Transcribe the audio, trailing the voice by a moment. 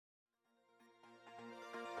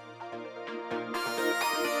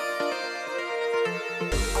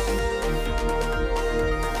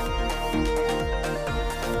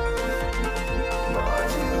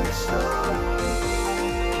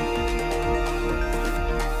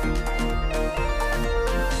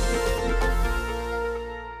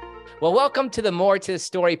Well, welcome to the More to the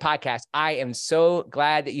Story podcast. I am so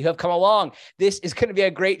glad that you have come along. This is going to be a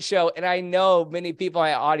great show. And I know many people in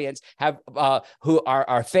my audience have who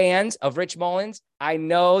are fans of Rich Mullins. I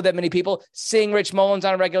know that many people sing Rich Mullins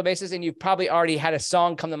on a regular basis, and you've probably already had a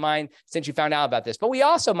song come to mind since you found out about this. But we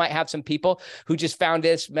also might have some people who just found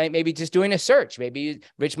this, maybe just doing a search. Maybe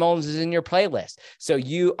Rich Mullins is in your playlist. So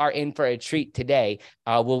you are in for a treat today.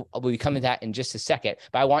 We'll be coming to that in just a second.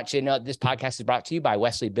 But I want you to know this podcast is brought to you by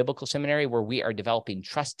Wesley Biblical Seminary, where we are developing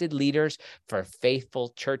trusted leaders for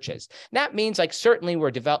faithful churches. And that means, like, certainly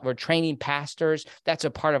we're training pastors. That's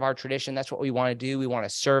a part of our tradition. That's what we want to do. We want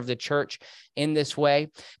to serve the church in this way,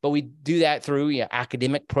 but we do that through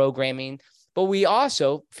academic programming. But we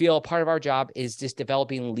also feel a part of our job is just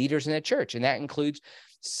developing leaders in the church, and that includes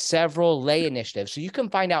several lay initiatives. So you can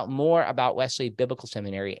find out more about Wesley Biblical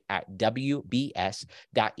Seminary at wbs.edu.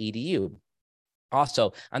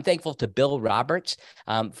 Also, I'm thankful to Bill Roberts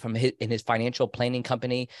from his financial planning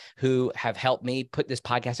company, who have helped me put this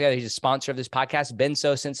podcast together. He's a sponsor of this podcast, been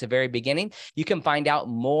so since the very beginning. You can find out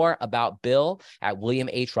more about Bill at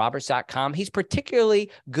williamhroberts.com. He's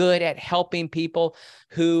particularly good at helping people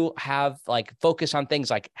who have focus on things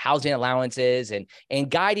like housing allowances and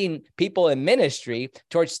guiding people in ministry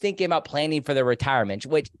towards thinking about planning for their retirement,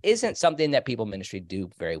 which isn't something that people in ministry do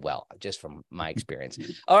very well, just from my experience.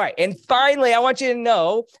 All right. And finally, I want you to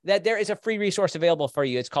know that there is a free resource available for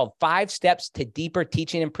you. It's called 5 Steps to Deeper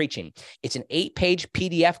Teaching and Preaching. It's an 8-page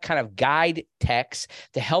PDF kind of guide text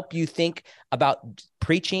to help you think about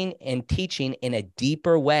preaching and teaching in a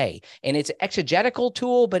deeper way. And it's an exegetical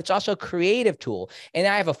tool, but it's also a creative tool. And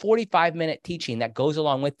I have a 45-minute teaching that goes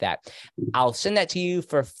along with that. I'll send that to you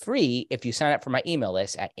for free if you sign up for my email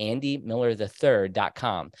list at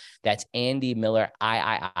andymillerthird.com. That's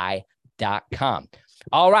andymillerIII.com.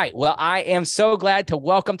 All right. Well, I am so glad to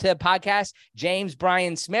welcome to the podcast James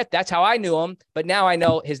Bryan Smith. That's how I knew him, but now I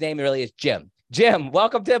know his name really is Jim. Jim,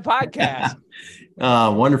 welcome to the podcast.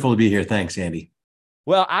 Wonderful to be here. Thanks, Andy.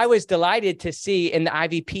 Well, I was delighted to see in the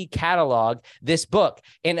IVP catalog this book.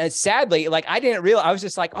 And sadly, I didn't realize, I was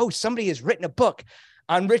just like, oh, somebody has written a book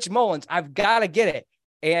on Rich Mullins. I've got to get it.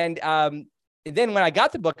 And then when I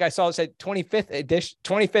got the book, I saw it said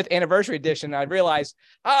 25th anniversary edition. And I realized,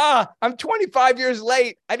 I'm 25 years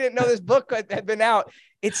late. I didn't know this book had been out.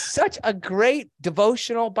 It's such a great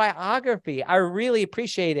devotional biography. I really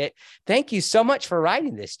appreciate it. Thank you so much for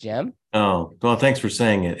writing this, Jim. Oh, well, thanks for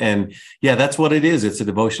saying it. And yeah, that's what it is. It's a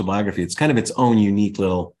devotional biography. It's kind of its own unique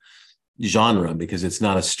little genre, because it's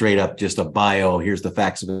not a straight up just a bio. Here's the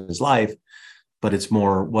facts of his life, but it's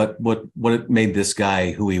more what made this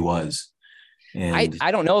guy who he was. And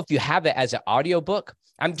I don't know if you have it as an audiobook.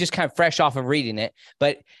 I'm just kind of fresh off of reading it,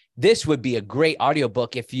 but this would be a great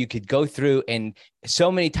audiobook if you could go through, and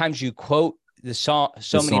so many times you quote the song,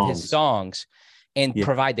 many of his songs, and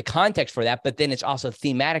provide the context for that. But then it's also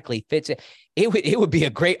thematically fits it. It would be a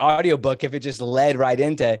great audiobook if it just led right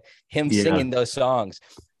into him singing those songs.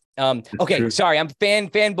 Okay, true. Sorry, I'm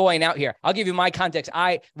fanboying out here. I'll give you my context.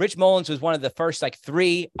 Rich Mullins was one of the first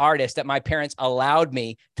 3 artists that my parents allowed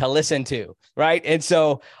me to listen to, right? And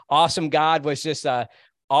so Awesome God was just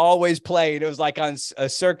always played. It was like on a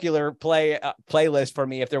circular playlist for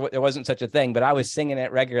me if there wasn't such a thing, but I was singing it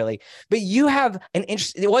regularly. But you have an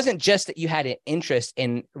interest. It wasn't just that you had an interest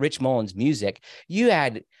in Rich Mullins' music. You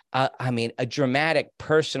had, a dramatic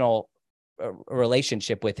personal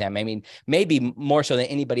relationship with him. I mean, maybe more so than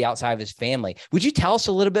anybody outside of his family. Would you tell us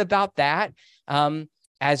a little bit about that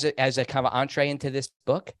as a kind of entree into this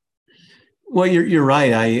book? Well, you're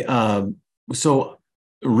right. So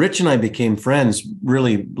Rich and I became friends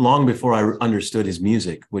really long before I understood his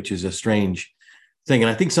music, which is a strange thing,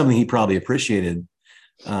 and I think something he probably appreciated.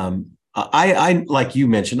 I like you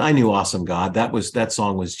mentioned, I knew Awesome God. That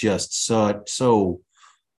song was just so.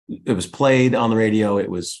 It was played on the radio. It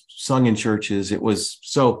was sung in churches. It was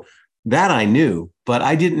so that I knew, but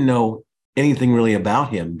I didn't know anything really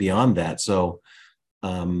about him beyond that. So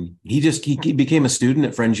he became a student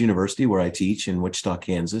at Friends University, where I teach in Wichita,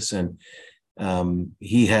 Kansas. And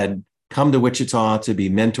he had come to Wichita to be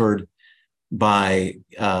mentored by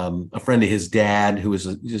a friend of his dad, who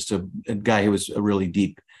was just a guy who was a really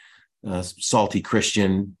deep, salty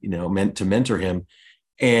Christian, meant to mentor him.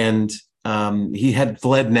 And he had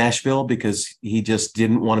fled Nashville because he just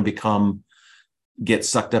didn't want to get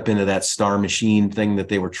sucked up into that star machine thing that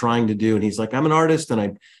they were trying to do. And he's like, I'm an artist and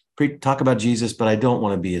I talk about Jesus, but I don't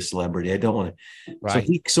want to be a celebrity. I don't want to. Right. So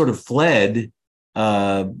he sort of fled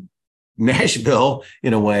Nashville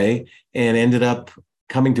in a way and ended up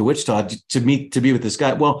coming to Wichita to be with this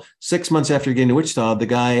guy. Well, 6 months after getting to Wichita, the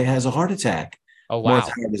guy has a heart attack. Oh, Morris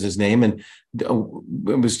wow. Howard is his name. And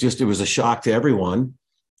it was a shock to everyone.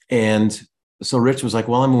 And so Rich was like,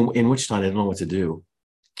 well, I'm in Wichita. I don't know what to do.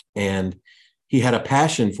 And he had a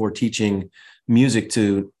passion for teaching music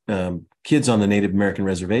to kids on the Native American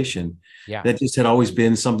reservation. Yeah. That just had always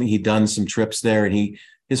been something. He'd done some trips there, and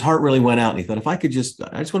his heart really went out. And he thought, if I just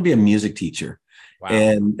want to be a music teacher. Wow.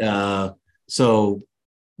 And so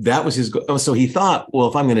that was his goal. So he thought, well,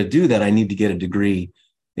 if I'm going to do that, I need to get a degree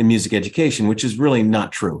in music education, which is really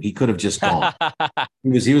not true. He could have just gone.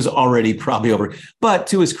 He was already probably over. But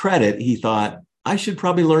to his credit, he thought, I should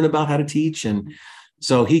probably learn about how to teach. And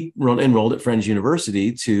so he enrolled at Friends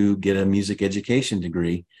University to get a music education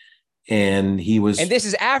degree. And this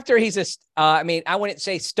is after he's I wouldn't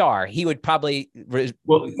say star. He would probably, he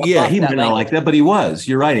might not like that, but he was.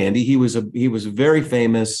 You're right, Andy. He was very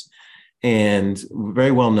famous and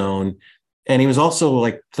very well known. And he was also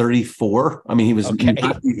like 34. I mean, he was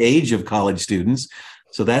not the age of college students.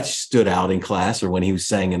 So that stood out in class, or when he was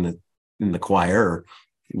sang in the choir, or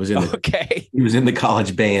he was in the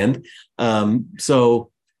college band.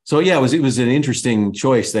 So yeah, it was an interesting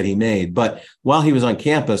choice that he made. But while he was on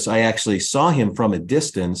campus, I actually saw him from a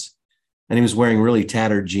distance, and he was wearing really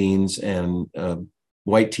tattered jeans and a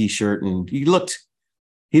white t-shirt, and he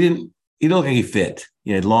didn't look like he fit.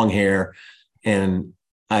 He had long hair, and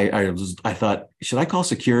I thought, should I call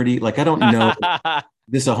security? Like, I don't know.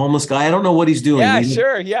 This is a homeless guy. I don't know what he's doing. Yeah,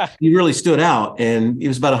 sure. Yeah. He really stood out, and he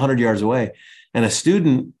was about 100 yards away. And a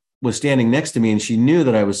student was standing next to me, and she knew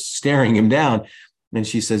that I was staring him down. And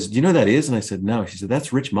she says, do you know who that is? And I said, no. She said,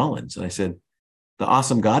 that's Rich Mullins. And I said, the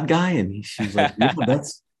Awesome God guy? And she's like, no, he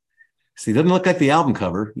doesn't look like the album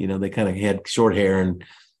cover. You know, they kind of had short hair and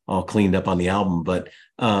all cleaned up on the album. But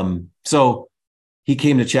so he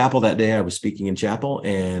came to chapel that day. I was speaking in chapel.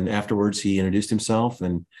 And afterwards, he introduced himself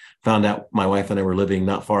and found out my wife and I were living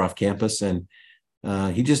not far off campus. And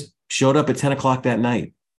he just showed up at 10 o'clock that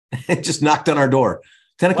night and just knocked on our door.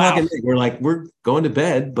 10 o'clock at night. We're like, we're going to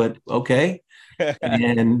bed, but okay.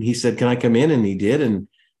 And he said, can I come in? And he did. And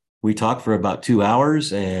we talked for about 2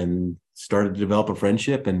 hours and started to develop a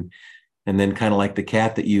friendship. And then, kind of like the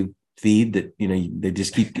cat that you feed, that, you know, he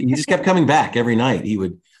just kept coming back every night. He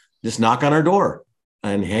would just knock on our door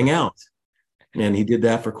and hang out. And he did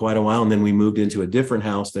that for quite a while. And then we moved into a different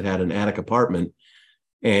house that had an attic apartment.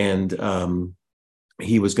 And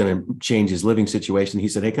he was going to change his living situation. He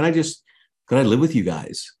said, hey, can I live with you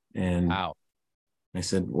guys? And I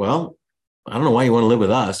said, well, I don't know why you want to live with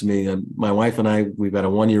us. I mean, my wife and I, we've got a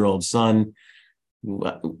 1-year-old son.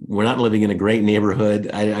 We're not living in a great neighborhood.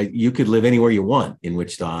 You could live anywhere you want in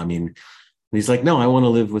Wichita. I mean, he's like, no, I want to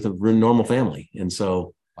live with a normal family. And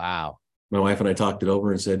so, wow, my wife and I talked it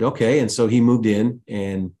over and said, okay. And so he moved in,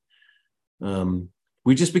 and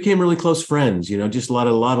we just became really close friends. You know, just a lot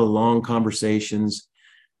of long conversations,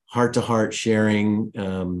 heart to heart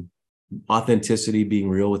sharing, authenticity, being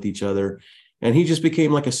real with each other. And he just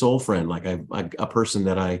became like a soul friend, like a person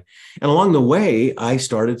that and along the way, I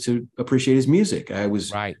started to appreciate his music. I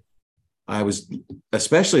was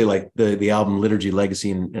especially like the album Liturgy,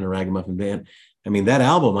 Legacy, and a Ragamuffin Band. I mean, that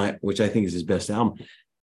album, which I think is his best album.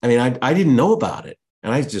 I mean, I didn't know about it.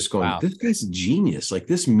 And I was just going, This guy's a genius. Like,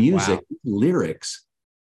 this music, lyrics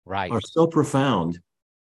are so profound.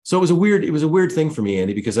 So it was a weird thing for me,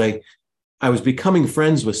 Andy, because I was becoming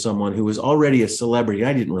friends with someone who was already a celebrity.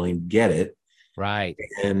 I didn't really get it. Right.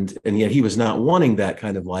 And yet he was not wanting that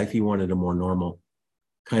kind of life. He wanted a more normal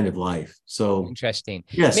kind of life. So interesting.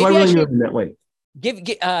 Yeah. So I really knew him that way. Give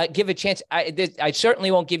a chance. I certainly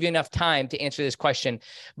won't give you enough time to answer this question,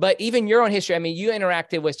 but even your own history. I mean, you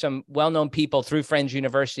interacted with some well-known people through Friends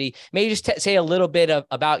University. Maybe just say a little bit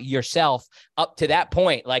about yourself up to that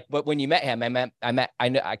point. Like when you met him, I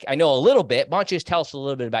know a little bit. Why don't you just tell us a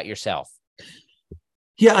little bit about yourself?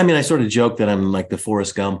 Yeah, I mean, I sort of joke that I'm like the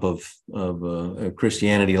Forrest Gump of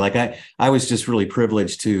Christianity. Like I was just really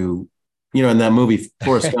privileged to, you know, in that movie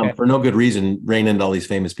Forrest Gump, for no good reason, rein into all these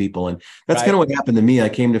famous people, and that's kind of what happened to me. I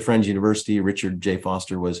came to Friends University. Richard J.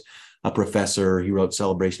 Foster was a professor. He wrote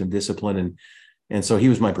Celebration of Discipline, and so he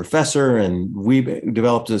was my professor, and we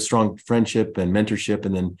developed a strong friendship and mentorship,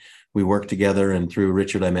 and then we worked together. And through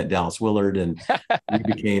Richard, I met Dallas Willard, and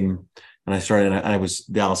we became. And I was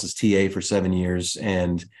Dallas's TA for 7 years.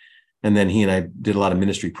 And then he and I did a lot of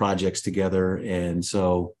ministry projects together. And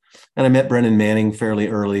I met Brennan Manning fairly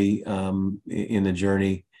early in the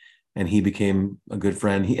journey, and he became a good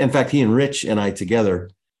friend. In fact, he and Rich and I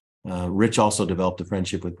together, Rich also developed a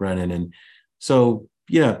friendship with Brennan. And so,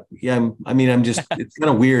 it's kind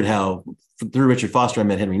of weird how through Richard Foster, I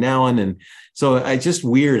met Henry Nouwen. And so it's just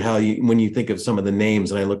weird how when you think of some of the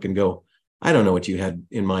names, and I look and go, I don't know what you had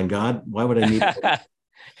in mind, God. Why would I need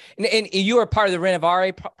And you were part of the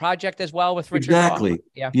Renovare project as well with Richard Roth? exactly?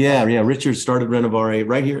 Yeah. Richard started Renovare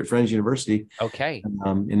right here at Friends University. Okay.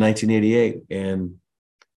 In 1988, and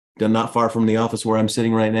not far from the office where I'm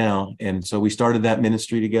sitting right now. And so we started that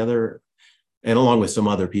ministry together, and along with some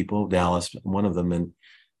other people, Dallas, one of them, and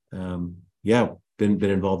been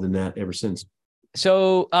involved in that ever since.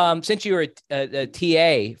 So, since you were a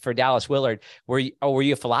TA for Dallas Willard, were you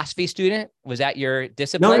a philosophy student? Was that your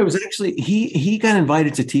discipline? No, it was actually he got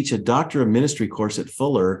invited to teach a Doctor of Ministry course at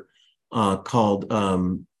Fuller called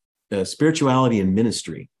Spirituality and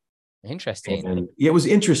Ministry. Interesting. And it was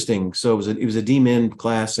interesting. So it was a DMin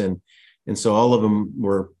class, and so all of them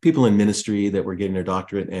were people in ministry that were getting their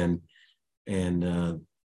doctorate, and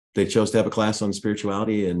they chose to have a class on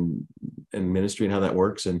spirituality and ministry and how that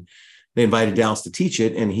works. And they invited Dallas to teach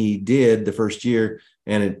it, and he did the first year,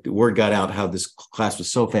 and word got out how this class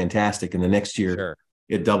was so fantastic. And the next year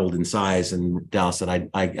it doubled in size, and Dallas said,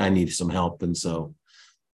 I needed some help. And so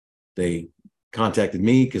they contacted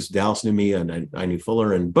me because Dallas knew me and I knew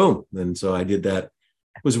Fuller, and boom. And so I did that.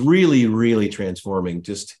 It was really, really transforming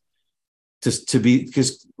just to be,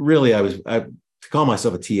 because really to call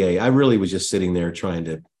myself a TA, I really was just sitting there trying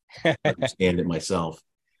to understand it myself.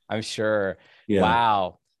 I'm sure. Yeah.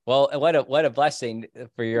 Wow. Well, what a blessing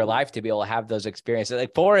for your life to be able to have those experiences.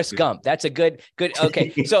 Like Forrest Gump, that's a good.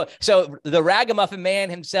 Okay, so the ragamuffin man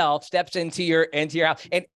himself steps into your house,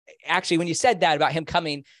 and actually, when you said that about him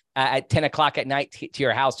coming at 10 o'clock at night to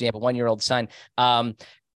your house, you have a 1-year-old son.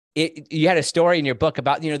 You had a story in your book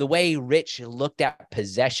about the way Rich looked at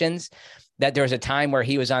possessions. That there was a time where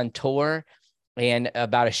he was on tour, and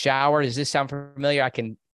about a shower. Does this sound familiar?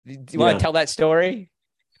 Do you want to tell that story?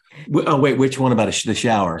 Oh, wait, which one about the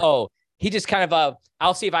shower? Oh, he just kind of,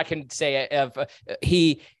 I'll see if I can say it.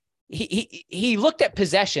 He looked at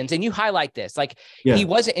possessions, and you highlight this, like he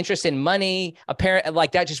wasn't interested in money, apparent,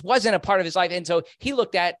 like that just wasn't a part of his life. And so he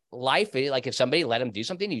looked at life, like if somebody let him do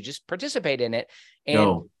something, you just participate in it.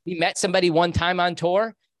 And he met somebody one time on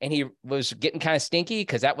tour, and he was getting kind of stinky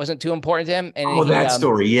because that wasn't too important to him. And that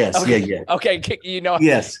story. Yes. Okay, yeah. Okay.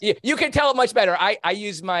 Yes. You can tell it much better. I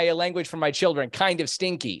use my language for my children, kind of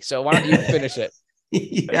stinky. So why don't you finish it?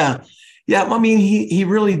 Yeah. I mean, he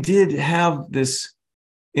really did have this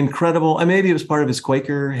incredible, and maybe it was part of his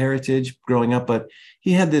Quaker heritage growing up, but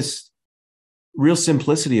he had this real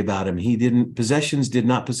simplicity about him. Possessions did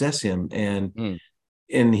not possess him. And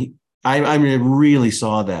I really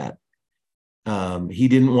saw that. He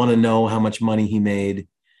didn't want to know how much money he made.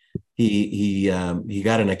 He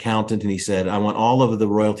got an accountant, and he said, I want all of the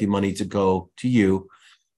royalty money to go to you,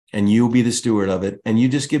 and you'll be the steward of it. And you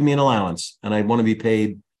just give me an allowance. And I want to be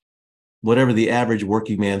paid whatever the average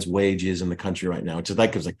working man's wage is in the country right now, which is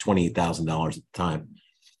like, it was like $28,000 at the time.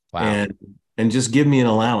 Wow. And just give me an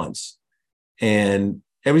allowance. And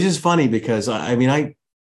it was just funny because I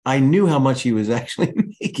knew how much he was actually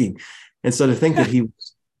making. And so to think that he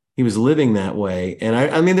was living that way. And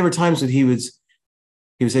I mean, there were times that he would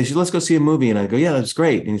say, let's go see a movie. And I'd go, yeah, that's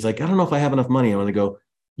great. And he's like, I don't know if I have enough money. I want to go,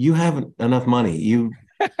 you have enough money.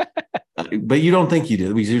 But you don't think you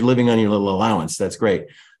do because you're living on your little allowance. That's great.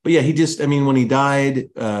 But yeah, when he died,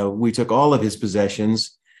 we took all of his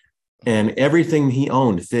possessions, and everything he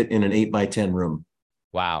owned fit in an 8x10 room.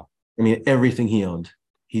 Wow. I mean, everything he owned.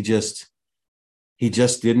 He just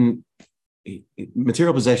didn't,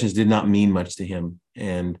 material possessions did not mean much to him.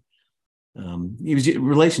 And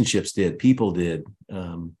relationships did, people did,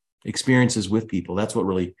 experiences with people. That's what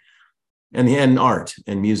really, and art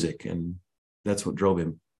and music. And that's what drove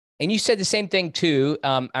him. And you said the same thing too.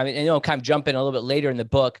 I know I'm kind of jumping a little bit later in the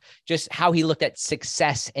book, just how he looked at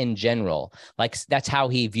success in general. Like that's how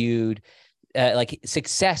he viewed, like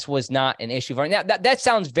success was not an issue for him. Now that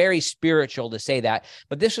sounds very spiritual to say that,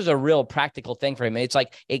 but this was a real practical thing for him. It's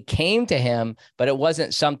like it came to him, but it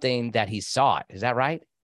wasn't something that he sought. Is that right?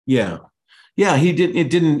 Yeah. He did.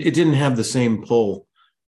 It didn't have the same pull.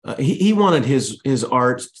 He wanted his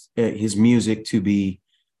art, his music to be,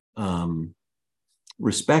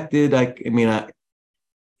 respected.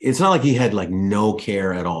 It's not like he had like no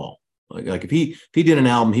care at all. Like if he did an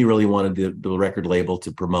album, he really wanted the record label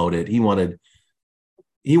to promote it. He wanted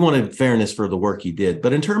fairness for the work he did.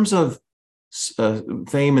 But in terms of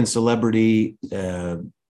fame and celebrity,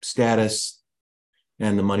 status,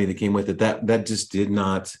 and the money that came with it, that just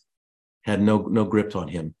had no grip on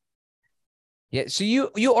him. Yeah. So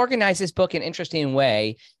you organize this book in an interesting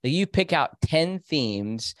way that you pick out 10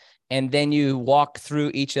 themes, and then you walk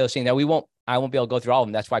through each of those things. Now I won't be able to go through all of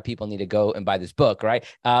them. That's why people need to go and buy this book, right?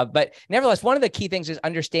 But nevertheless, one of the key things is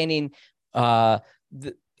understanding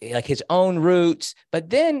like his own roots, but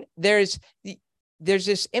then there's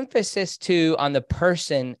this emphasis too on the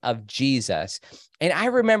person of Jesus. And I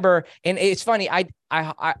remember, and it's funny, I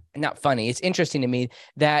not funny, it's interesting to me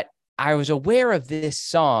that I was aware of this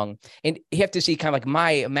song, and you have to see kind of like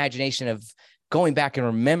my imagination of going back and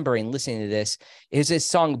remembering listening to this is this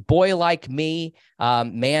song, Boy Like Me,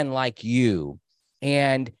 Man Like You,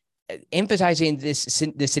 and emphasizing the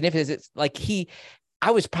significance. Like I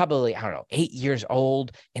was probably, I don't know, 8 years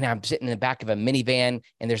old, and I'm sitting in the back of a minivan,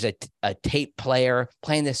 and there's a tape player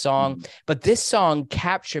playing this song. But this song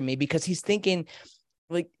captured me because he's thinking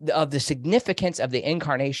like of the significance of the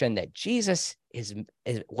incarnation, that Jesus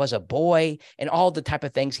was a boy, and all the type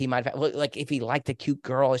of things he might have, like if he liked a cute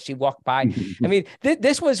girl as she walked by. I mean,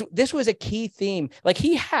 this was a key theme. Like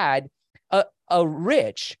he had a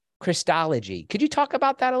rich Christology. Could you talk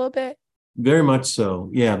about that a little bit? Very much so.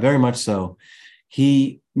 Yeah, very much so.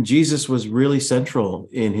 Jesus was really central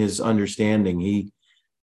in his understanding. He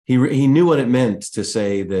knew what it meant to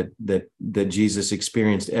say that Jesus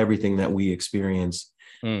experienced everything that we experience,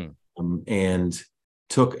 and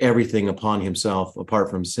took everything upon himself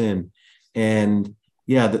apart from sin. And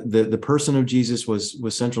yeah, the person of Jesus was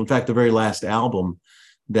central. In fact, the very last album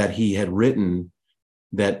that he had written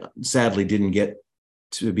that sadly didn't get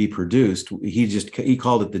to be produced, he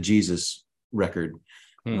called it the Jesus record.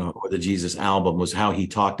 Or the Jesus album, was how he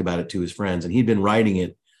talked about it to his friends. And he'd been writing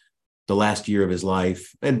it the last year of his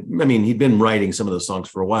life. And I mean, he'd been writing some of those songs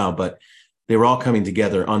for a while, but they were all coming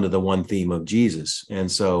together under the one theme of Jesus.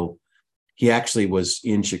 And so he actually was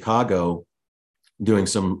in Chicago doing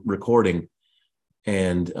some recording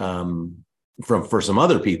and for some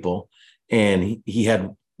other people. And he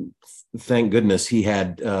had, thank goodness, he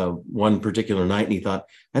had one particular night, and he thought,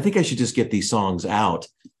 I think I should just get these songs out.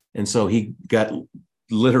 And so he got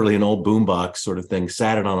literally an old boombox sort of thing,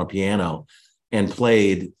 sat it on a piano, and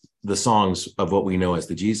played the songs of what we know as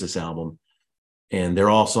the Jesus album. And they're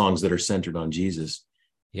all songs that are centered on Jesus.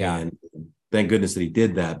 Yeah. And thank goodness that he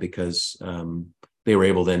did that, because they were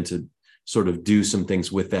able then to sort of do some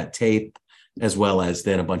things with that tape, as well as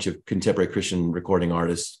then a bunch of contemporary Christian recording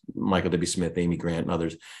artists, Michael W. Smith, Amy Grant, and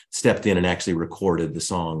others, stepped in and actually recorded the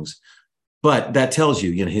songs. But that tells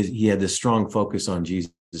you, he had this strong focus on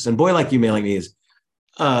Jesus. And Boy Like You, Man Like Me is,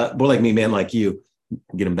 Boy Like Me, Man Like You,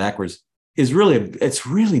 get them backwards, is it's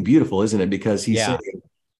really beautiful, isn't it? Because he's saying,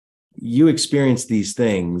 you experience these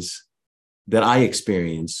things that I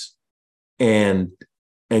experience, and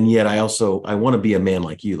yet I want to be a man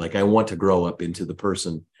like you. Like I want to grow up into the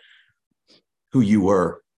person who you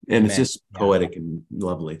were. And it's just poetic and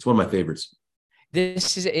lovely. It's one of my favorites.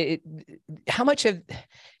 This is it. How much of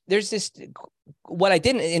there's this, what I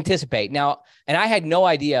didn't anticipate now, and I had no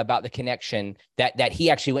idea about the connection that he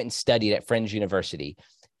actually went and studied at Friends University.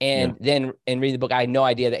 And then in reading the book, I had no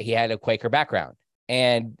idea that he had a Quaker background.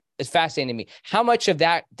 And it's fascinating to me how much of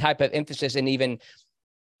that type of emphasis, and even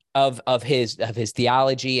of his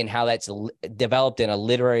theology and how that's developed in a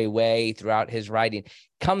literary way throughout his writing,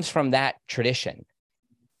 comes from that tradition.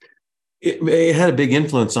 It had a big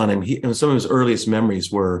influence on him. Some of his earliest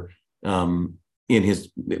memories were in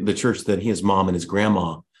the church that his mom and his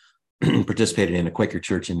grandma participated in, a Quaker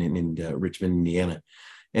church in Richmond, Indiana.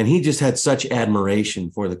 And he just had such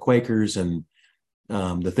admiration for the Quakers and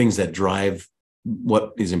the things that drive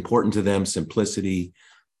what is important to them: simplicity,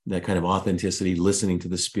 that kind of authenticity, listening to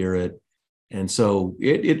the Spirit. And so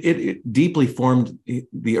it deeply formed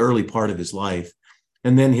the early part of his life.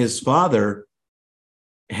 And then his father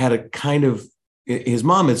had a kind of, his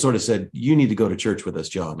mom had sort of said, you need to go to church with us,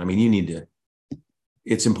 John. I mean, you need to,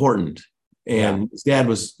 it's important. And his dad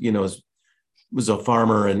was a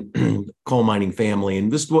farmer and coal mining family.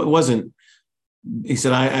 And this wasn't, he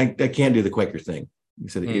said, I can't do the Quaker thing. He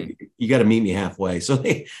said, you got to meet me halfway. So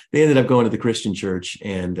they ended up going to the Christian church,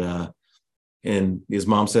 and his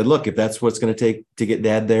mom said, look, if that's what it's going to take to get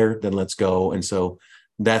dad there, then let's go. And so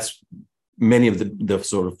that's many of the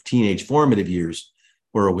sort of teenage formative years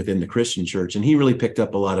were within the Christian church. And he really picked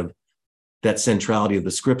up a lot of that centrality of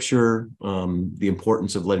the scripture, the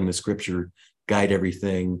importance of letting the scripture guide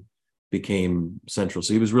everything became central.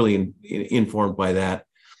 So he was really informed by that.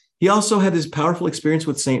 He also had this powerful experience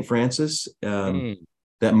with St. Francis,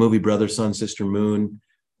 that movie, Brother, Sun, Sister, Moon.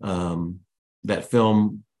 That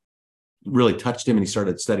film really touched him, and he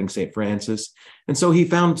started studying St. Francis. And so he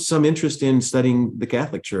found some interest in studying the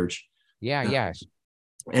Catholic Church.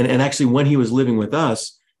 And actually, when he was living with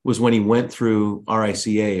us was when he went through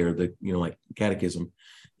RICA, or the, like catechism.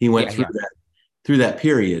 He went through that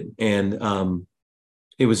period. And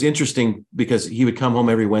it was interesting because he would come home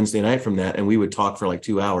every Wednesday night from that, and we would talk for like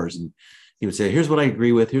 2 hours, and he would say, here's what I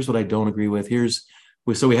agree with, here's what I don't agree with, here's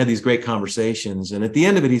so we had these great conversations. And at the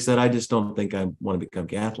end of it, he said, I just don't think I want to become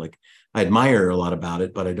Catholic. I admire a lot about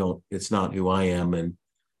it, but it's not who I am. And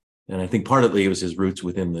I think partly it was his roots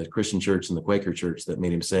within the Christian church and the Quaker church that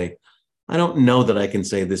made him say, I don't know that I can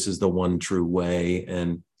say this is the one true way.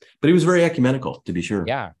 But he was very ecumenical, to be sure.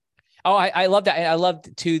 Yeah. Oh, I love that. And I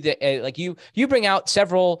loved too that like you bring out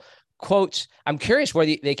several quotes. I'm curious where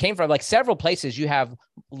they came from. Like several places you have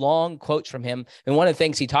long quotes from him. And one of the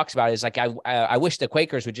things he talks about is like, I wish the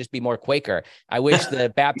Quakers would just be more Quaker. I wish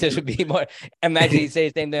the Baptists would be more. Imagine he say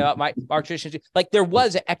the same thing about our traditions. Like there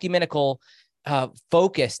was an ecumenical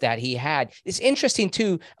focus that he had. It's interesting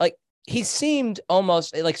too. Like he seemed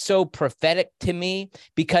almost like so prophetic to me,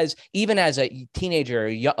 because even as a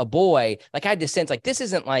teenager, a boy, like I had this sense like this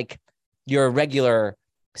isn't like your regular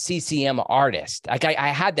CCM artist. Like I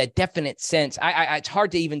had that definite sense. It's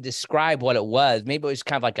hard to even describe what it was. Maybe it was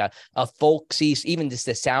kind of like a folksy, even just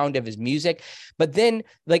the sound of his music. But then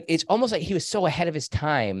like, it's almost like he was so ahead of his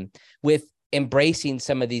time with embracing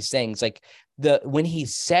some of these things. Like when he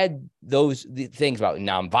said the things about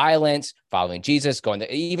nonviolence, following Jesus, going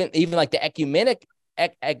to even like the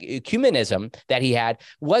ecumenism that he had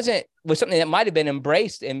was something that might've been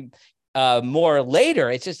embraced in more later.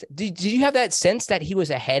 It's just, did you have that sense that he was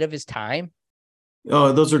ahead of his time?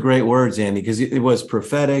 Oh, those are great words, Andy, because it was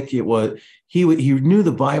prophetic. It was, he knew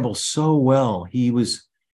the Bible so well. He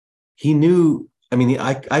knew, I mean,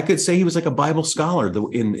 I could say he was like a Bible scholar.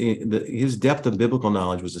 His depth of biblical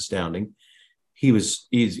knowledge was astounding. He was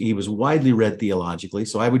widely read theologically.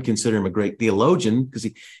 So I would consider him a great theologian, because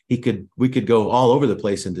we could go all over the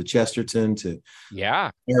place, into Chesterton, to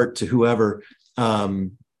Hart, to whoever.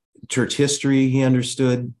 Church history he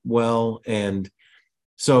understood well. And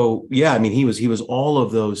so, yeah, I mean, he was all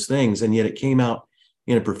of those things, and yet it came out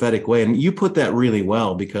in a prophetic way. And you put that really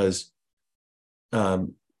well, because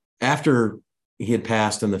after he had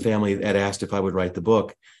passed and the family had asked if I would write the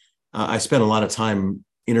book, I spent a lot of time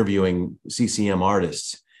interviewing CCM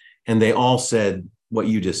artists, and they all said what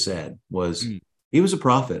you just said was he was a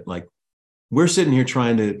prophet. Like, we're sitting here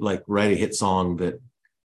trying to like write a hit song that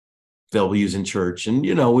they'll use in church, and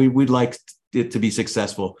we'd like it to be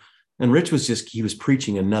successful. And Rich he was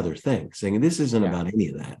preaching another thing, saying this isn't about any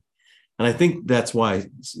of that. And I think that's why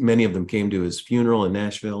many of them came to his funeral in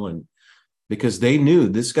Nashville, and because they knew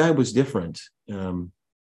this guy was different. And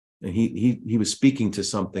he was speaking to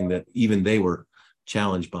something that even they were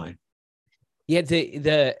challenged by.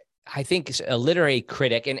 Yeah, I think a literary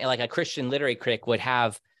critic, and like a Christian literary critic, would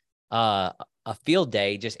have a field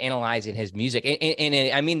day just analyzing his music.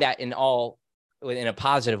 And I mean that in a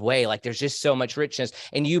positive way. Like there's just so much richness.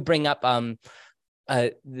 And you bring up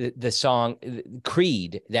the song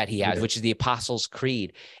Creed that he has, which is the Apostles'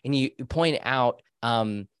 Creed. And you point out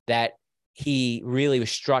that he really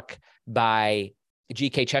was struck by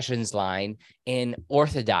G.K. Chesterton's line in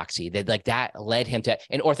Orthodoxy, that led him to,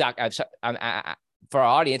 and for our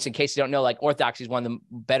audience, in case you don't know, like Orthodoxy is one of the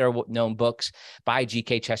better known books by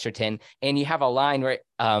G.K. Chesterton. And you have a line where,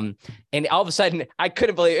 and all of a sudden I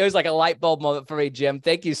couldn't believe it was like a light bulb moment for me, Jim.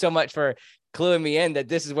 Thank you so much for cluing me in that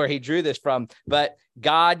this is where he drew this from. But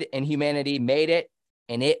God and humanity made it,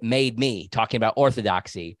 and it made me, talking about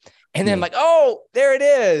Orthodoxy. And then I'm like, oh, there it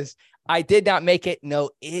is. I did not make it. No,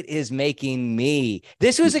 it is making me.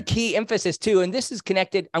 This was a key emphasis too. And this is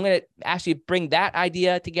connected. I'm going to actually bring that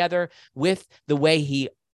idea together with the way he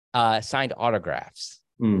signed autographs.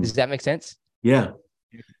 Does that make sense? Yeah.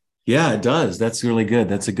 Yeah, it does. That's really good.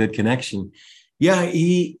 That's a good connection. Yeah.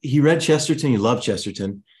 He read Chesterton. He loved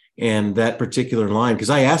Chesterton and that particular line, because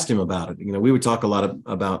I asked him about it. We would talk a lot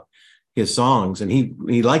about his songs, and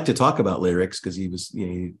he liked to talk about lyrics, because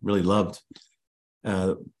he really loved,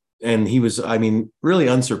 and he was, really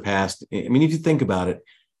unsurpassed. If you think about it,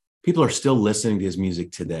 people are still listening to his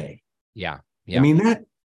music today. Yeah.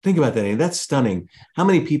 Think about that. That's stunning. How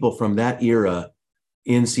many people from that era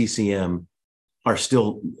in CCM we're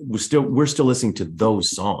still listening to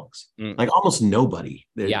those songs? Like almost nobody.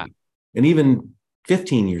 Yeah. And even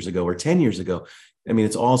 15 years ago or 10 years ago,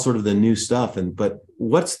 it's all sort of the new stuff. But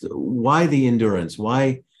why the endurance?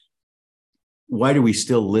 Why do we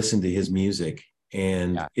still listen to his music?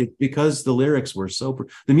 And it's because the lyrics were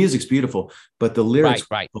the music's beautiful, but the lyrics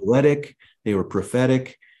were poetic, they were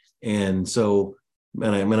prophetic. And so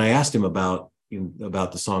when I asked him about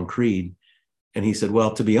the song Creed, and he said,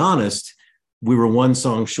 well, to be honest, we were one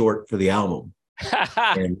song short for the album.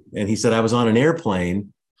 and he said, I was on an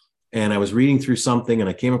airplane and I was reading through something, and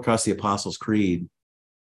I came across the Apostles' Creed,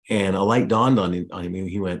 and a light dawned on him.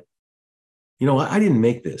 He went, I didn't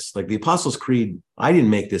make this. Like the Apostles' Creed, I didn't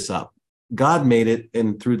make this up. God made it,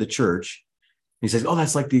 and through the church, He says, "Oh,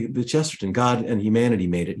 that's like the Chesterton, God and humanity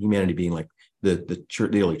made it." Humanity being like the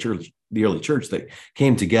church, the early church that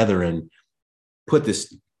came together and put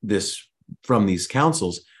this from these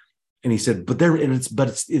councils. And he said,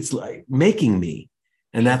 it's like making me.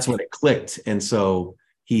 And that's when it clicked. And so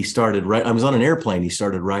he started I was on an airplane. He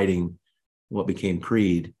started writing what became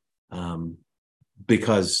Creed,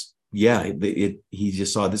 because he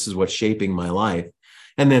just saw this is what's shaping my life.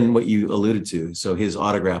 And then what you alluded to. So his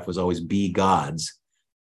autograph was always "Be God's,"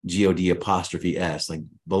 God''S, like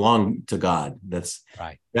belong to God. That's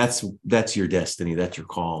right. That's your destiny. That's your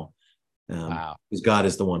call. Wow. Because God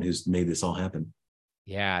is the one who's made this all happen.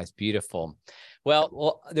 Yeah, it's beautiful.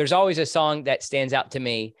 Well, there's always a song that stands out to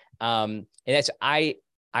me. And that's I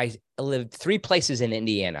lived 3 places in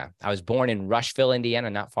Indiana. I was born in Rushville, Indiana,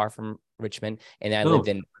 not far from Richmond. And then I lived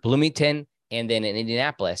in Bloomington and then in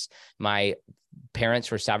Indianapolis. My parents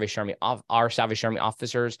were Salvation Army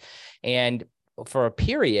officers. And for a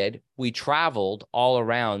period, we traveled all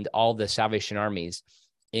around all the Salvation Armies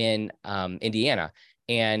in Indiana.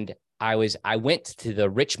 And I went to the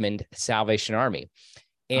Richmond Salvation Army.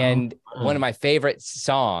 And one of my favorite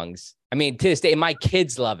songs, I mean, to this day, my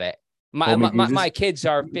kids love it. My kids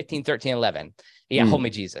are 15, 13, 11. Yeah. Hold Me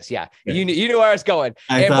Jesus. Yeah. You knew where I was going.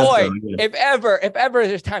 And boy, so, yeah. if ever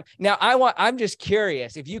there's time. Now I'm just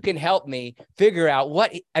curious if you can help me figure out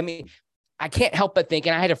I can't help but think,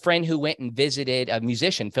 and I had a friend who went and visited a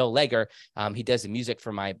musician, Phil Legger. He does the music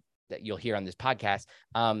for that you'll hear on this podcast.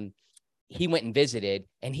 He went and visited,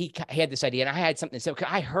 and he had this idea, and I had something to say.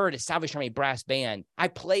 I heard a Salvation Army brass band. I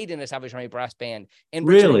played in a Salvation Army brass band in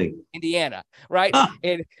Richmond, Indiana, right?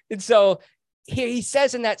 And so he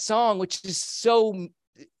says in that song, which is so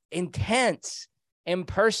intense and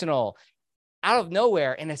personal, out of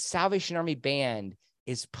nowhere, and a Salvation Army band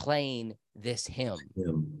is playing this hymn.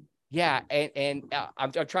 Yeah, and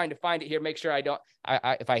I'm trying to find it here, make sure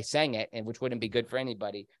if I sang it, and which wouldn't be good for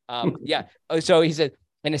anybody. Yeah. So he said,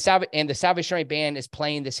 and the Salvation Army band is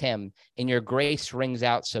playing this hymn, and your grace rings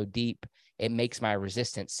out so deep, it makes my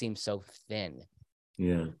resistance seem so thin.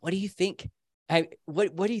 Yeah. What do you think?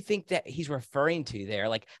 What do you think that he's referring to there?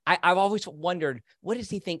 Like, I've always wondered, what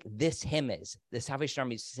does he think this hymn is? The Salvation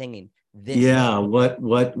Army is singing this. Yeah. hymn.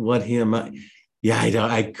 What hymn?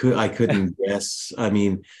 I couldn't guess. I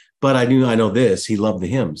mean, but I know this. He loved the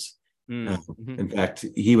hymns. In fact,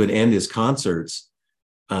 he would end his concerts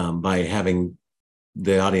by having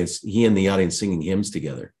he and the audience singing hymns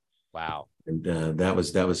together. Wow. And that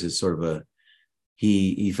was his sort of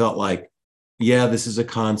he felt like, yeah, this is a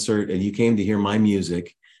concert and you came to hear my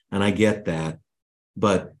music, and I get that,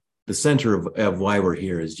 but the center of why we're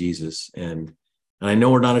here is Jesus. And I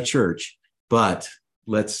know we're not a church, but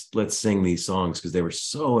let's sing these songs because they were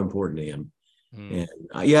so important to him. And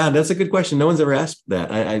that's a good question. No one's ever asked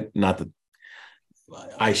that. Not that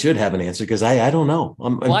I should have an answer, because I don't know.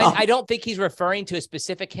 I don't think he's referring to a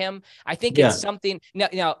specific hymn. I think it's something.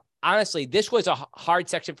 Now, honestly, this was a hard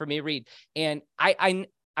section for me to read, and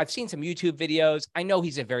I've seen some YouTube videos. I know he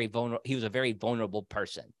was a very vulnerable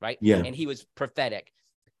person, right? Yeah, and he was prophetic,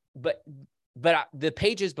 but the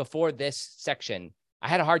pages before this section, I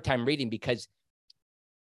had a hard time reading because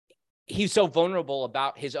he's so vulnerable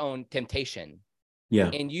about his own temptation. Yeah.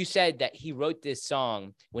 And you said that he wrote this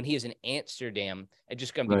song when he was in Amsterdam. I'm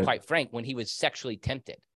just going to be quite frank, when he was sexually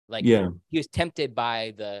tempted. Like, he was tempted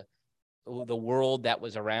by the world that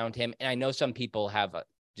was around him. And I know some people have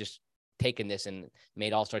just taken this and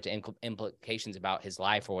made all sorts of implications about his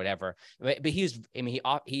life or whatever. But he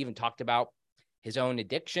even talked about his own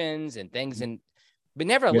addictions and things. But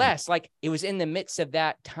nevertheless, like, it was in the midst of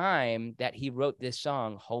that time that he wrote this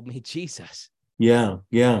song, "Hold Me, Jesus." Yeah.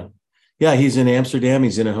 He's in Amsterdam.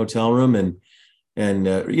 He's in a hotel room, and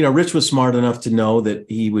Rich was smart enough to know that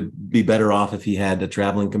he would be better off if he had a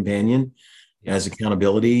traveling companion as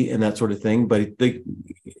accountability and that sort of thing. But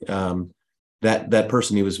that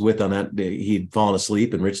person he was with on that day, he'd fallen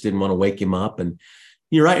asleep, and Rich didn't want to wake him up. And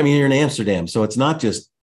you're right. I mean, you're in Amsterdam, so it's not just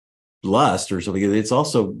lust or something. It's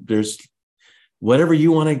also, there's whatever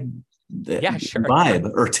you want to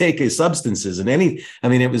vibe or take as substances, and it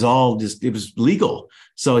was legal.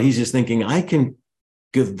 So he's just thinking, I can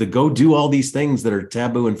go do all these things that are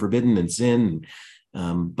taboo and forbidden and sin.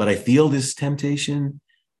 But I feel this temptation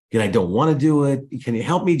and I don't want to do it. Can you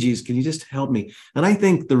help me, Jesus? Can you just help me? And I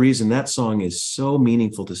think the reason that song is so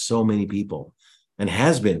meaningful to so many people, and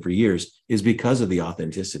has been for years, is because of the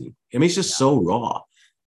authenticity. I mean, it's just so raw.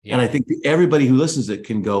 Yeah. And I think everybody who listens to it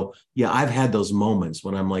can go, yeah, I've had those moments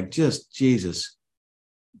when I'm like, just Jesus,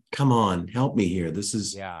 come on, help me here.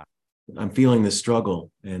 I'm feeling this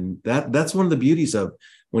struggle. And that's one of the beauties of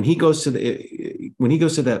when he goes to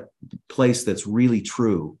that place that's really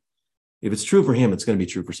true, if it's true for him, it's going to be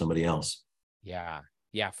true for somebody else. Yeah,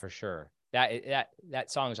 for sure. That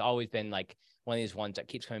song has always been like one of these ones that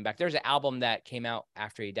keeps coming back. There's an album that came out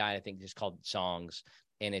after he died, I think, just called Songs,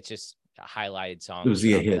 and it's just highlighted songs. It was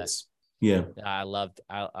the hits. Yeah, I love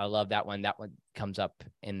that one. That one comes up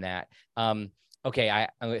in that. Okay,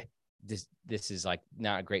 this is like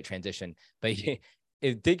not a great transition, but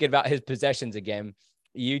thinking about his possessions again,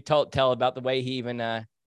 you tell about the way he even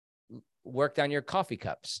worked on your coffee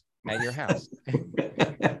cups at your house.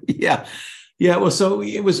 Yeah. Well, so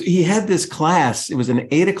he had this class. It was an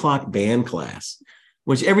 8 o'clock band class,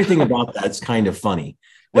 which everything about that's kind of funny.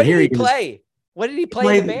 What did he play? What did he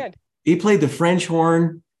play in the band? He played the French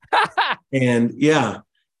horn and the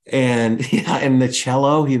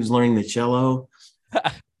cello. He was learning the cello.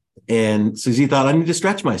 And so he thought, I need to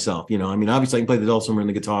stretch myself. I mean, obviously I can play the dulcimer and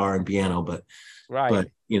the guitar and piano, but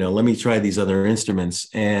let me try these other instruments.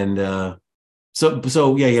 And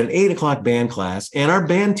so he had an 8 o'clock band class, and our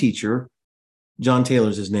band teacher, John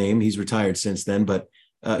Taylor's his name. He's retired since then, but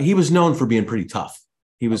he was known for being pretty tough.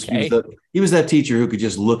 He was that teacher who could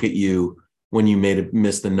just look at you when you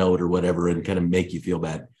missed the note or whatever and kind of make you feel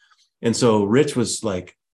bad. And so Rich was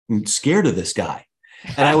like scared of this guy.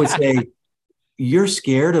 And I would say, you're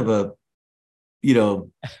scared of a,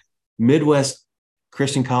 Midwest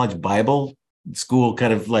Christian College Bible school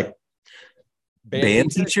kind of like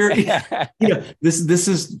band teacher? This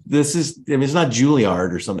is, I mean, it's not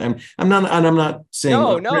Juilliard or something. I'm not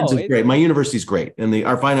saying Friends is great. My university is great. And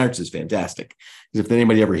our fine arts is fantastic. Because if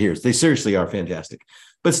anybody ever hears, they seriously are fantastic.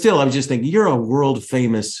 But still, I was just thinking, you're a world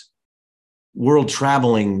famous, world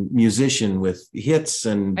traveling musician with hits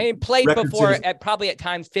and played before at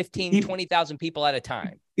times 20,000 people at a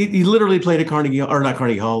time. He literally played at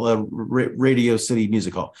Radio City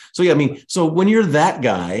Music Hall. So yeah, I mean, so when you're that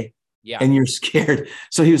guy and you're scared,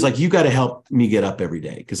 so he was like, you got to help me get up every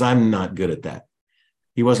day because I'm not good at that.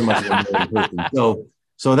 He wasn't much of a morning person.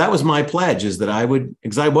 So that was my pledge, is that I would,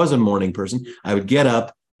 because I was a morning person, I would get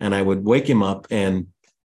up and I would wake him up and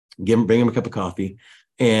bring him a cup of coffee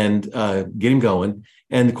and get him going.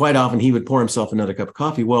 And quite often he would pour himself another cup of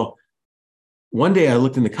coffee. Well, one day I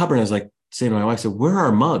looked in the cupboard and I was like, saying to my wife, I said, where are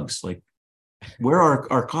our mugs? Like, where are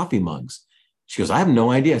our coffee mugs? She goes, I have no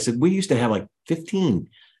idea. I said, we used to have like 15.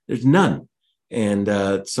 There's none. And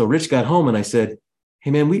so Rich got home and I said,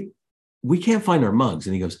 hey man, we can't find our mugs.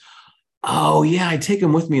 And he goes, oh yeah, I take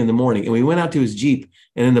them with me in the morning. And we went out to his Jeep,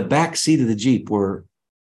 and in the back seat of the Jeep were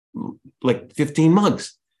like 15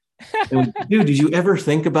 mugs. And dude, did you ever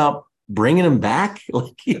think about bringing them back?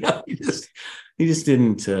 Like, he just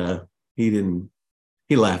didn't.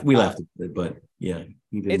 He laughed. We laughed at it, but yeah,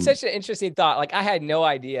 he didn't. It's such an interesting thought. Like, I had no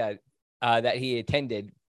idea that he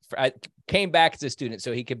attended. Came back as a student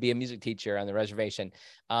so he could be a music teacher on the reservation.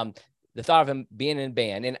 The thought of him being in a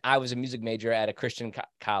band, and I was a music major at a Christian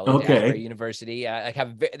college, at a university. I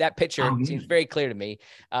have that picture. Seems very clear to me.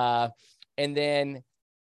 And then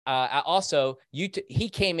he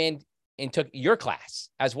came in and took your class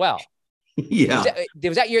as well. Yeah.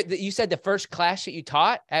 Was that you said the first class that you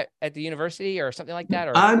taught at the university or something like that?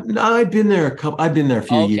 Or I've been there I've been there a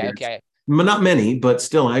few years. Okay. Not many, but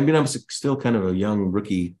still, I was still kind of a young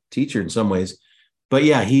rookie teacher in some ways. But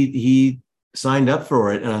yeah, he signed up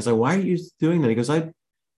for it. And I was like, why are you doing that? He goes, I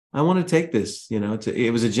want to take this,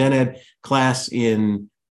 it was a gen ed class in,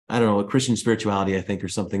 I don't know, a Christian spirituality, I think, or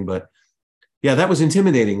something. But yeah, that was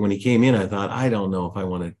intimidating when he came in. I thought, I don't know if I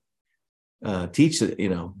want to teach it,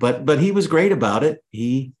 but he was great about it.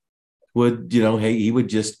 He would, he would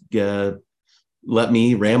just let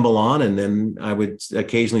me ramble on. And then I would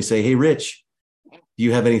occasionally say, hey, Rich, do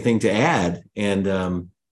you have anything to add? And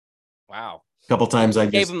wow. A couple times I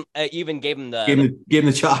gave him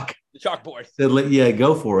the chalk, the chalkboard. Said,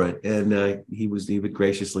 go for it. And he would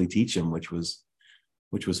graciously teach him, which was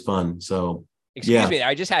fun. So excuse me,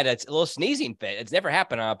 I just had a little sneezing fit. It's never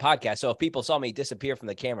happened on a podcast. So if people saw me disappear from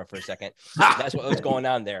the camera for a second, that's what was going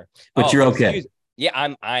on there. But you're okay.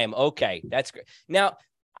 Yeah, I am okay. That's great. Now,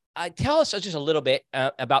 tell us just a little bit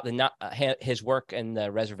about his work in the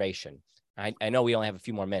reservation. I know we only have a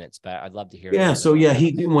few more minutes, but I'd love to hear. Yeah. So yeah,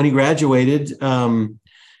 when he graduated,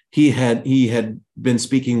 he had been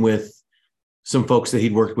speaking with some folks that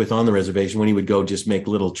he'd worked with on the reservation when he would go just make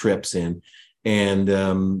little trips in, and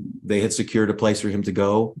they had secured a place for him to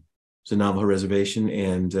go. It's a Navajo reservation,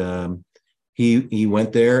 and he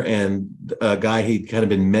went there, and a guy he'd kind of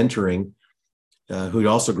been mentoring, who'd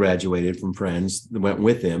also graduated from Friends, went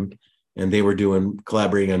with him, and they were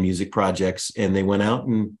collaborating on music projects, and they went out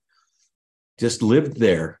and just lived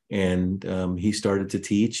there, and he started to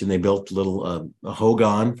teach, and they built a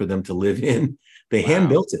hogan for them to live in. They hand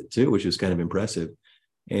built it too, which was kind of impressive.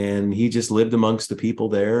 And he just lived amongst the people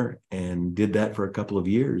there and did that for a couple of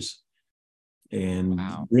years, and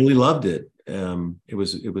really loved it. It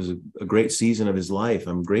was a great season of his life.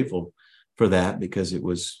 I'm grateful for that, because it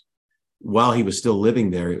was while he was still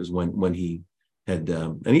living there. It was when he had,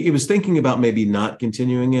 and he was thinking about maybe not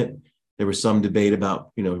continuing it. There was some debate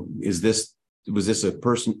about, was this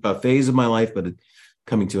a phase of my life, but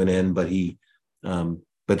coming to an end. But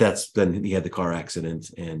then he had the car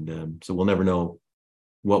accident, and so we'll never know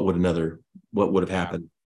what would have happened.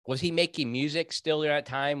 Was he making music still at that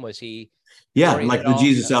time? Was he? Yeah, like the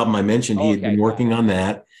Jesus album I mentioned, he had been working on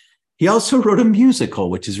that. He also wrote a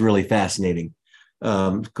musical, which is really fascinating.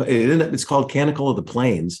 It's called Canticle of the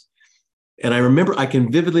Plains. And I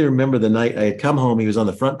can vividly remember the night I had come home. He was on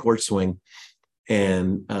the front porch swing,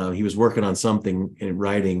 and he was working on something in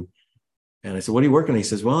writing. And I said, "What are you working on?" He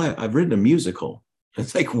says, "Well, I've written a musical."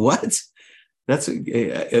 It's like, what?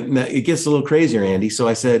 It gets a little crazier, Andy. So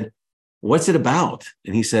I said, "What's it about?"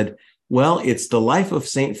 And he said, "Well, it's the life of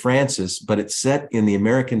St. Francis, but it's set in the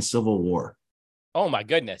American Civil War." Oh my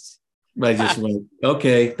goodness. I just went,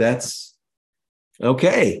 okay, that's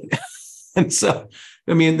okay. And so,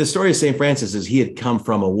 the story of St. Francis is he had come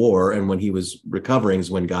from a war, and when he was recovering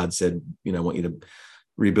is when God said, "I want you to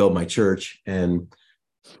rebuild my church." And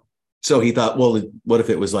so he thought, well, what if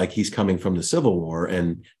it was like he's coming from the Civil War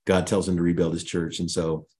and God tells him to rebuild his church? And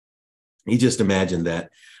so he just imagined that.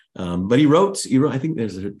 But he wrote, I think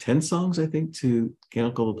there's 10 songs, to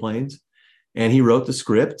Canticle of the Plains. And he wrote the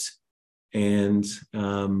script, and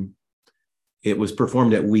it was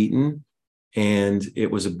performed at Wheaton, and it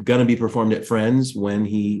was going to be performed at Friends when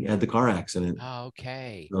he had the car accident. Oh,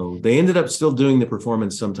 okay. So they ended up still doing the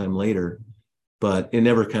performance sometime later, but it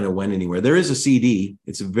never kind of went anywhere. There is a CD.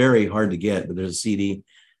 It's very hard to get, but there's a CD,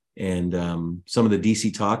 and some of the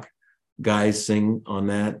DC Talk guys sing on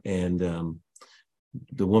that, and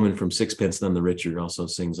the woman from Sixpence None the Richer also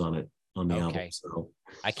sings on it on the album. So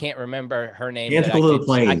I can't remember her name. Canticle of the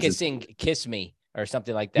Plains. I could sing "Kiss Me" or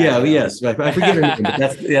something like that. Yeah, yes, I forget her name.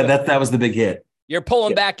 But that was the big hit. You're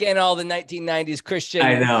pulling back in all the 1990s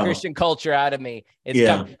Christian culture out of me. And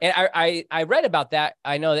I read about that.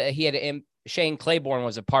 I know that he had Shane Claiborne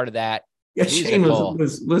was a part of that. Yeah, Shane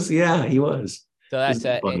was he was. So that's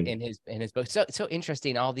in his book. So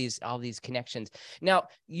interesting, all these connections. Now,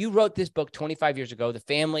 you wrote this book 25 years ago. The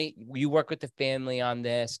family, you work with the family on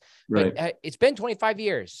this, right? But it's been 25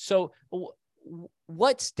 years. So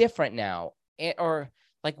what's different now, or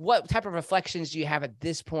like what type of reflections do you have at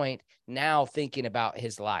this point now, thinking about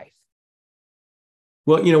his life?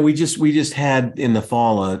 Well, we just had in the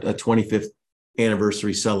fall a 25th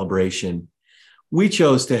anniversary celebration. We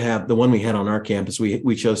chose to have the one we had on our campus.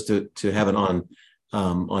 We chose to have it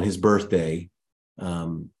on his birthday,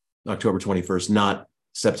 October 21st, not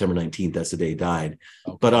September 19th. That's the day he died.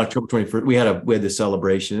 Okay. But October 21st, we had the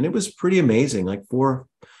celebration, and it was pretty amazing. Like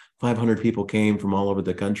 400-500 people came from all over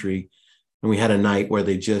the country, and we had a night where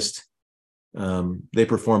they just they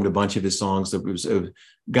performed a bunch of his songs. There was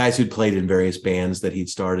guys who'd played in various bands that he'd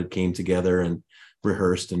started came together and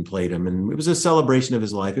rehearsed and played them, and it was a celebration of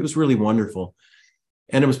his life. It was really wonderful.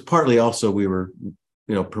 And it was partly also we were,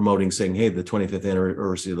 promoting, saying, hey, the 25th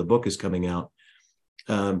anniversary of the book is coming out.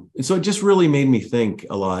 And so it just really made me think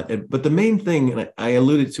a lot. But the main thing, and I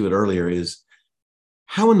alluded to it earlier, is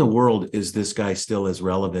how in the world is this guy still as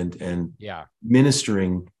relevant and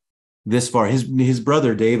ministering this far? His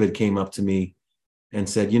brother, David, came up to me and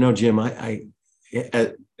said, Jim, I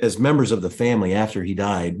as members of the family after he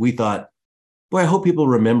died, we thought, boy, I hope people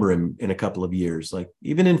remember him in a couple of years, like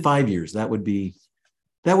even in 5 years, that would be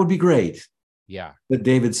great. Yeah. But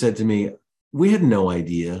David said to me, we had no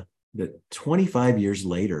idea that 25 years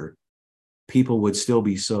later, people would still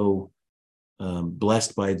be so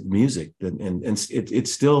blessed by music. And it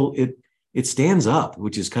stands up,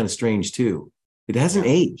 which is kind of strange too. It hasn't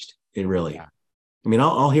aged. It really,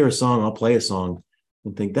 I'll hear a song, I'll play a song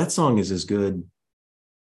and think that song is as good.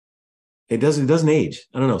 It doesn't age.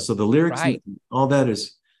 I don't know. So the lyrics, and all that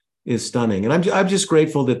is stunning. And I'm just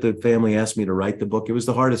grateful that the family asked me to write the book. It was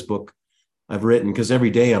the hardest book I've written, because every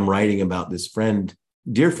day I'm writing about this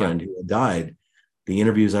dear friend who had died, the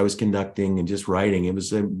interviews I was conducting, and just writing. It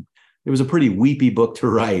was a pretty weepy book to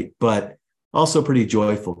write, but also pretty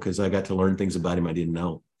joyful because I got to learn things about him I didn't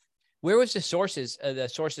know. Where was the sources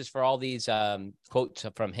for all these quotes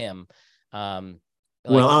from him? Well,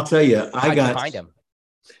 I'll tell you, how'd you find him?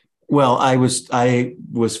 Well, I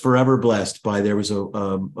was forever blessed by, there was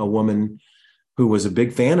a woman who was a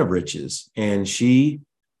big fan of Rich's, and she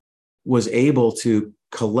was able to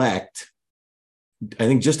collect, I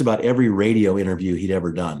think, just about every radio interview he'd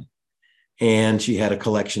ever done. And she had a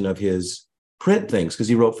collection of his print things because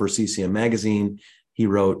he wrote for CCM magazine. He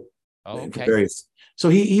wrote various. So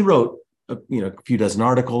he wrote a few dozen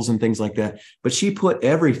articles and things like that. But she put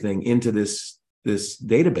everything into this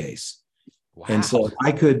database. Wow. And so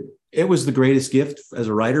it was the greatest gift as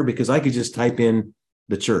a writer because I could just type in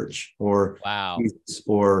the church or Jesus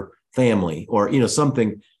or family or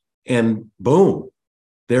something, and boom,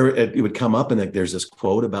 there it would come up, and there's this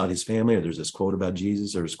quote about his family, or there's this quote about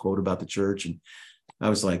Jesus, or this quote about the church, and I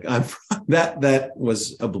was like, that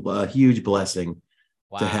was a huge blessing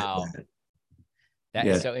to have that. That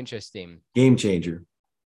is so interesting. Game changer.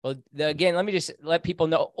 Well, again, let me just let people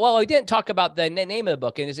know. Well, I didn't talk about the name of the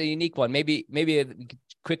book, and it's a unique one. Maybe we could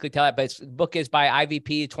quickly tell it, but the book is by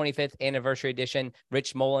IVP, 25th anniversary edition,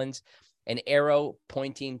 Rich Mullins, An Arrow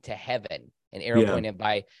Pointing to Heaven. An Arrow Pointing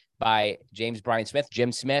by James Bryan Smith,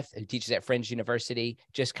 Jim Smith, who teaches at Friends University,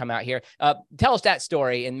 just come out here. Tell us that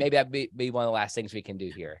story, and maybe that'd be one of the last things we can do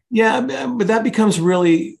here. Yeah, but that becomes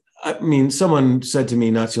really, someone said to me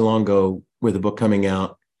not too long ago with a book coming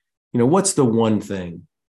out, what's the one thing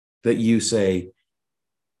that you say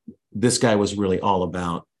this guy was really all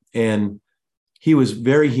about? And he was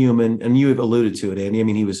very human, and you have alluded to it,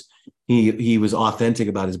 Andy. He was authentic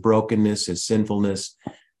about his brokenness, his sinfulness,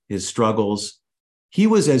 his struggles. He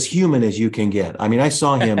was as human as you can get. I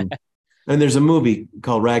saw him, and there's a movie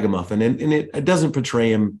called Ragamuffin, and it doesn't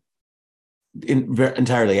portray him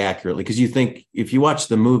entirely accurately, because you think, if you watch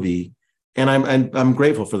the movie, and I'm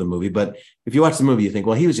grateful for the movie, but if you watch the movie, you think,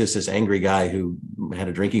 well, he was just this angry guy who had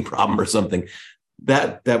a drinking problem or something.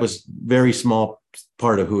 That was very small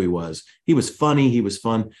part of who he was. He was funny, he was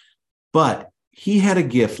fun, but he had a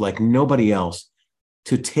gift like nobody else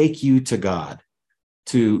to take you to God.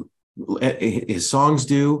 His songs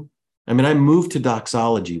do. I moved to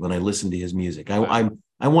doxology when I listened to his music. I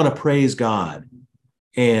want to praise God,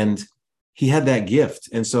 and he had that gift.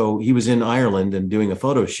 And so he was in Ireland and doing a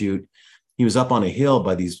photo shoot. He was up on a hill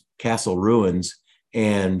by these castle ruins,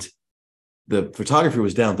 and the photographer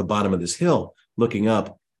was down at the bottom of this hill looking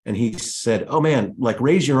up, and he said, "Oh man, like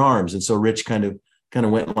raise your arms." And so Rich kind of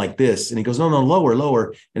went like this, and he goes, "No,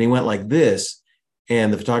 lower," and he went like this.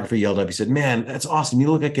 And the photographer yelled up. He said, "Man, that's awesome. You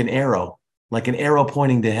look like an arrow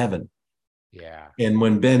pointing to heaven." Yeah. And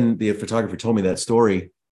when Ben, the photographer, told me that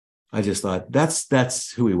story, I just thought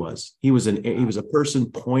that's who he was. He was a person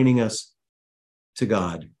pointing us to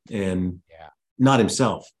God, and not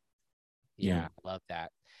himself. Yeah, love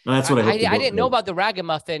that. And that's what I didn't know about the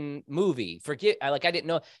Ragamuffin movie. I didn't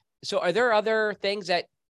know. So are there other things that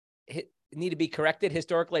need to be corrected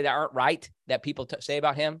historically that aren't right that people say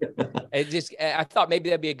about him? I thought maybe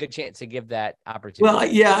that'd be a good chance to give that opportunity. Well,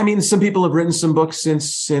 yeah, some people have written some books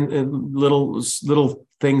since, little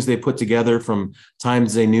things they put together from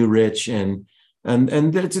times they knew Rich, and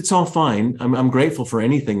it's all fine. I'm grateful for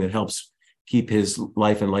anything that helps keep his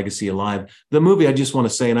life and legacy alive. The movie, I just want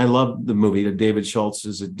to say, and I love the movie. David Schultz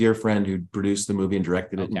is a dear friend who produced the movie and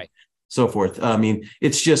directed it. And so forth.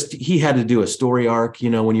 It's just, he had to do a story arc.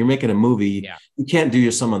 When you're making a movie, you can't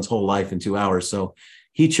do someone's whole life in 2 hours. So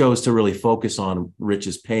he chose to really focus on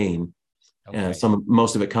Rich's pain,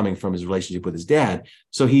 most of it coming from his relationship with his dad.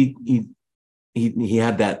 So he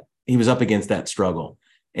had that, he was up against that struggle.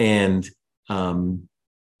 And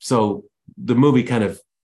so the movie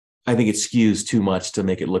I think it skews too much to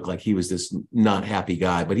make it look like he was this not happy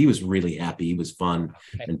guy, but he was really happy. He was fun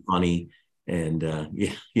and funny. And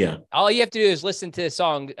all you have to do is listen to the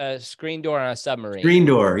song Screen Door on a Submarine. Screen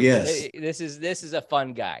Door, yes. This is a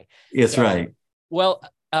fun guy. That's right. Well,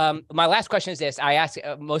 my last question is this. I ask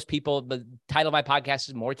most people, the title of my podcast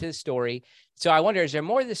is More to the Story. So I wonder, is there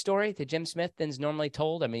more to the story to Jim Smith than's normally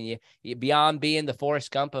told? You beyond being the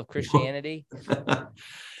Forrest Gump of Christianity?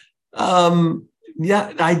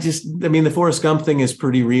 Yeah, the Forrest Gump thing is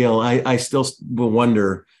pretty real. I still will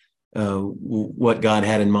wonder what God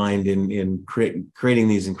had in mind in creating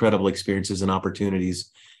these incredible experiences and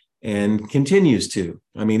opportunities, and continues to.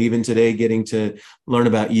 Even today, getting to learn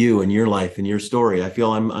about you and your life and your story, I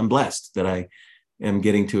feel I'm blessed that I am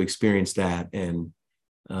getting to experience that. And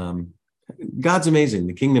God's amazing.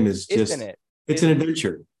 The kingdom is just, it's an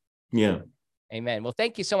adventure. Yeah. Amen. Well,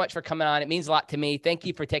 thank you so much for coming on. It means a lot to me. Thank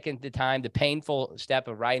you for taking the time, the painful step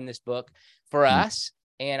of writing this book for us.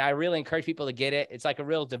 And I really encourage people to get it. It's like a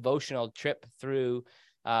real devotional trip through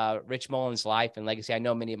Rich Mullins' life and legacy. I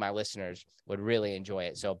know many of my listeners would really enjoy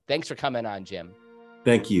it. So thanks for coming on, Jim.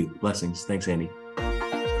 Thank you. Blessings. Thanks, Andy.